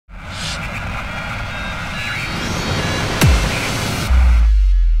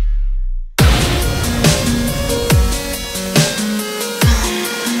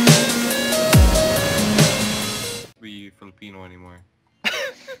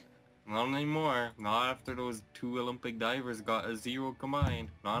Not anymore. Not after those 2 Olympic divers got a 0 combined.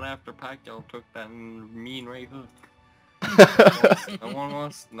 Not after Pacquiao took that mean right hook. No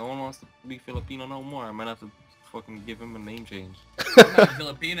one wants to be Filipino no more. I might have to fucking give him a name change. I'm not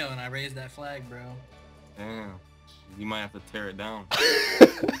Filipino and I raised that flag, bro. Damn. You might have to tear it down.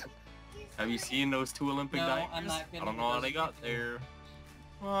 Have you seen those 2 Olympic divers? I'm not I don't know how they got there.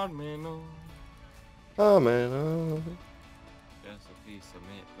 Oh man, no. Oh man, oh. Just a piece of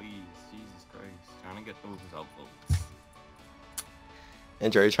meat, please. Jesus Christ. Trying to get those upvotes.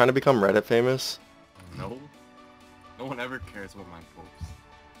 Andrew, are you trying to become Reddit famous? No. No one ever cares about my posts.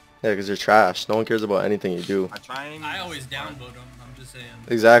 Yeah, because you're trash. No one cares about anything you do. I always downvote them. I'm just saying.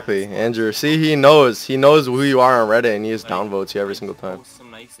 Exactly, Andrew. See, he knows who you are on Reddit, and he just downvotes you every single time. Post some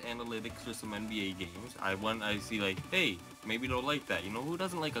nice analytics for some NBA games. I see like, hey, maybe they'll like that. You know who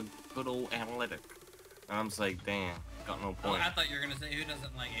doesn't like a good old analytic? And I'm just like, damn, got no point. I thought you were gonna say who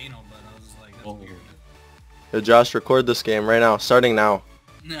doesn't like anal, but I was just like, that's weird. Yo, Josh, record this game right now, starting now.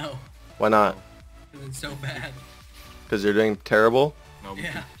 No. Why not? Because it's so bad. Because you're doing terrible? No,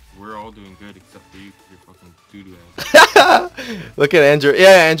 yeah. We're all doing good except for you, you're fucking doo-doo. Look at Andrew.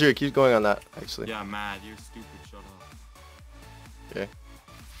 Yeah, Andrew, keep going on that, actually. Yeah, mad. You're stupid. Shut up. Okay.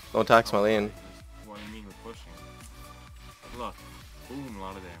 Don't tax my lane. What do you mean we're pushing? Look. Boom, a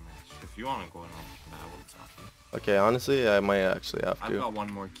lot of damage. If you want to go in on that, I would stop you. Okay, honestly, I might actually have to. I've got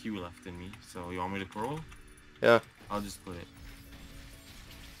one more Q left in me, so you want me to roll? Yeah. I'll just put it.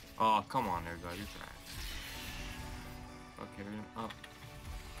 Oh, come on there, guys. You're trash. Okay, oh.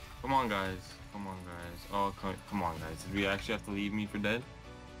 Come on, guys. Come on, guys. Oh, come on, guys. Did we actually have to leave me for dead?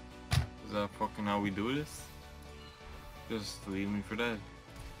 Is that fucking how we do this? Just leave me for dead.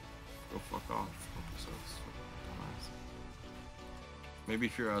 Go fuck off. Maybe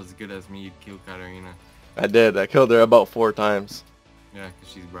if you're as good as me, you'd kill Katarina. I did. I killed her about 4 times. Yeah,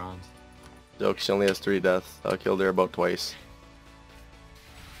 because she's bronze. Joke, she only has 3 deaths. I killed her about twice.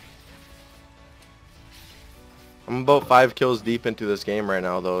 I'm about 5 kills deep into this game right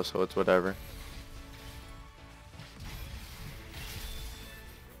now, though, so it's whatever.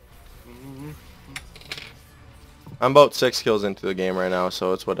 I'm about 6 kills into the game right now,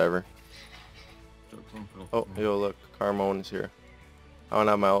 so it's whatever. Oh, yo, look. Carmone is here. I don't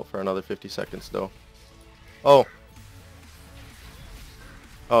have my ult for another 50 seconds, though. Oh.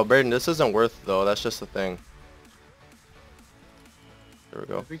 Oh, Braden, this isn't worth it, though. That's just the thing. There we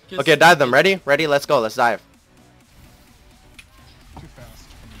go. Okay, dive them. Ready? Ready? Let's go. Let's dive. Too fast.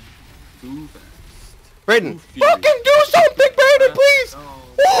 Too fast. Braden, fucking do something, Braden, please!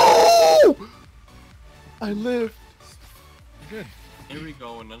 Woo! I lived. Good. Here we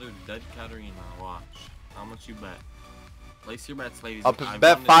go, another dead Katarina. Watch. How much you bet? Place your bets, ladies. I'll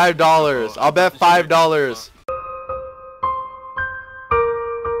bet $5. I'll bet $5.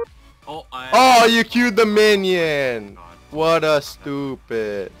 Oh, you queued the minion. What a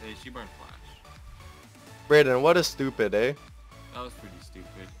stupid. Hey, she burned flash. Braden, what a stupid, eh? That was pretty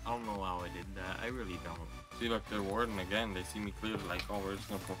stupid. I don't know how I did that. I really don't. See, look, they're warding again. They see me clearly like, oh, we're just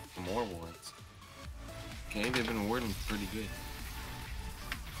gonna put some more wards. Okay, they've been warding pretty good.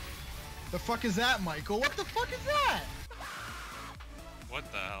 The fuck is that, Michael? What the fuck is that? What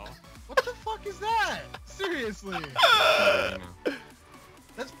the hell? What the fuck is that? Seriously.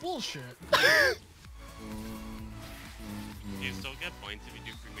 That's bullshit. You still get points if you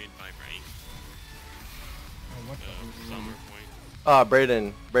do pre-made 5 rank. Oh, what the? Summer point. Ah,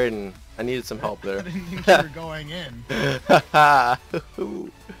 Braden, I needed some help there. I didn't think you were going in. I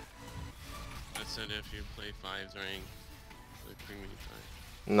said if you play 5's rank, like pre-made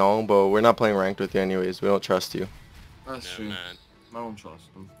 5. No, but we're not playing ranked with you anyways. We don't trust you. That's No, true. man. I don't trust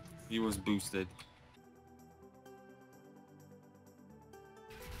him. He was boosted.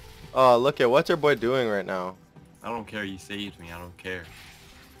 Oh, look at what's our boy doing right now? I don't care. He saved me. I don't care.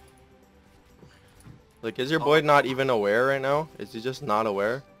 Like, is your boy not even aware right now? Is he just not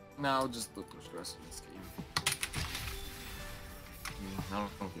aware? No, just look what's the rest of this game. I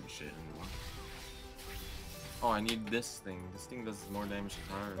don't give a shit anymore. Oh, I need this thing. This thing does more damage to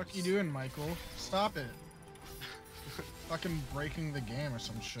tires. What you doing, Michael? Stop it. Fucking breaking the game or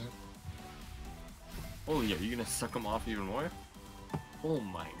some shit. Oh yeah, you gonna suck him off even more? Oh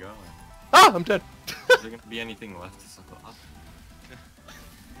my god. Ah, I'm dead. Is there gonna be anything left to suck off? Yeah,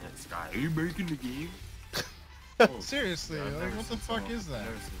 Sky, are you breaking the game? Oh, Seriously, yeah, I've like never what the seen fuck someone- is that? I've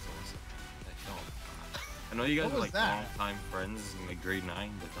never seen someone say that. No. I know you guys What are was like that? long-time friends in like grade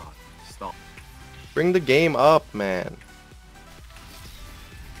 9, but God, stop. Bring the game up, man.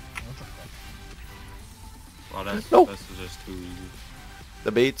 What the fuck? Wow, that's No. this is just too easy.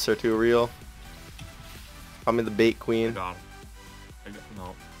 The baits are too real. Call me the bait I queen. got him.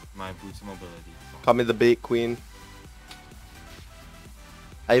 No. my boots mobility. Call me the bait queen.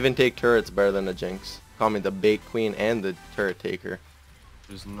 I even take turrets better than a Jinx. Call me the bait queen and the turret taker.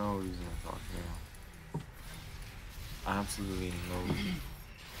 There's no reason to talk now. Absolutely no reason.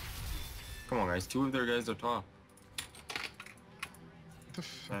 Come on, guys. 2 of their guys are top. What the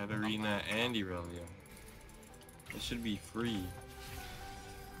fuck? Katarina and Irelia. It should be free.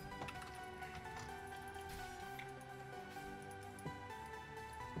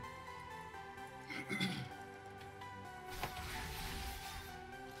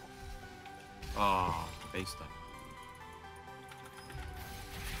 Ah, base time.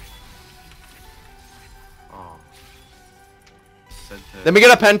 Oh. Let me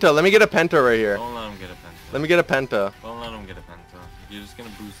get a penta. Let me get a penta right here. Don't let him get a penta. Let me get a penta. Don't let him get a penta. You're just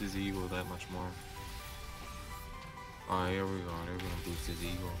gonna boost his ego that much more. Oh, here we go. They're gonna boost his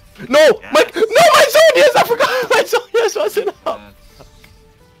ego. No! Yes. My Zonias! I forgot my Zonias wasn't up. Yes.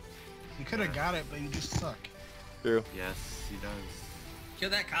 You could have got it, but you just suck. True. Yes, he does. Kill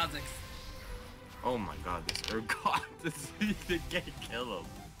that Kha'Zix. Oh my god, this Urgot. You can't kill him.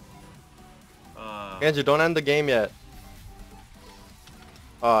 Andrew, don't end the game yet.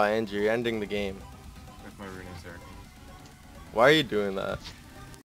 Oh, Andrew, you're ending the game. With my rune circle. Why are you doing that?